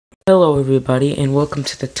everybody, and welcome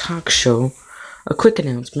to the talk show. A quick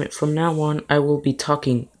announcement: from now on, I will be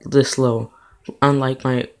talking this low, unlike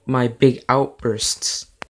my big outbursts.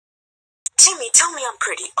 Timmy, tell me I'm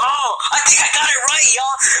pretty. Oh, I think I got it right,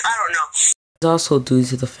 y'all. I don't know. It's also due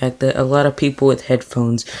to the fact that a lot of people with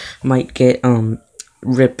headphones might get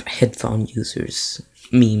RIP headphone users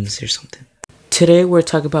memes or something. Today we're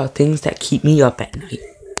talking about things that keep me up at night.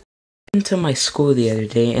 Into my school the other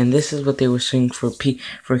day, and this is what they were saying for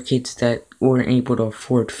kids that weren't able to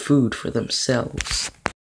afford food for themselves.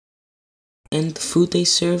 And the food they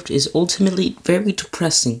served is ultimately very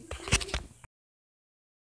depressing.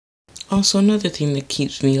 Also, another thing that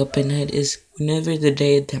keeps me up at night is whenever the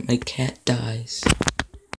day that my cat dies.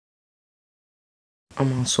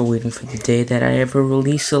 I'm also waiting for the day that I ever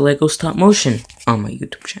release a Lego stop motion on my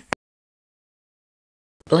YouTube channel.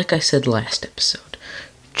 Like I said last episode,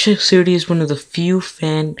 Chick City is one of the few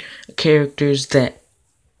fan characters that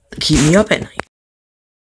keep me up at night.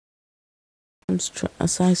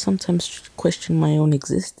 I sometimes question my own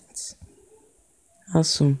existence.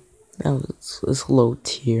 Also, that was low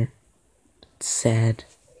tier. It's sad.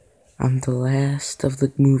 I'm the last of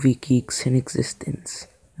the movie geeks in existence.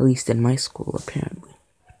 At least in my school, apparently.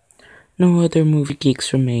 No other movie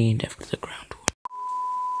geeks remained after the ground war.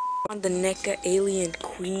 On the NECA alien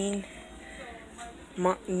queen.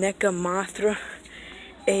 NECA Mothra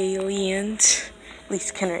aliens. At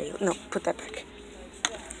least can I? No, put that back.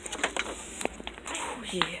 Oh,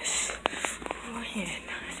 yes. Oh, yeah.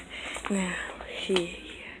 Now, here.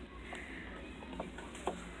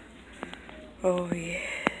 Oh, yeah.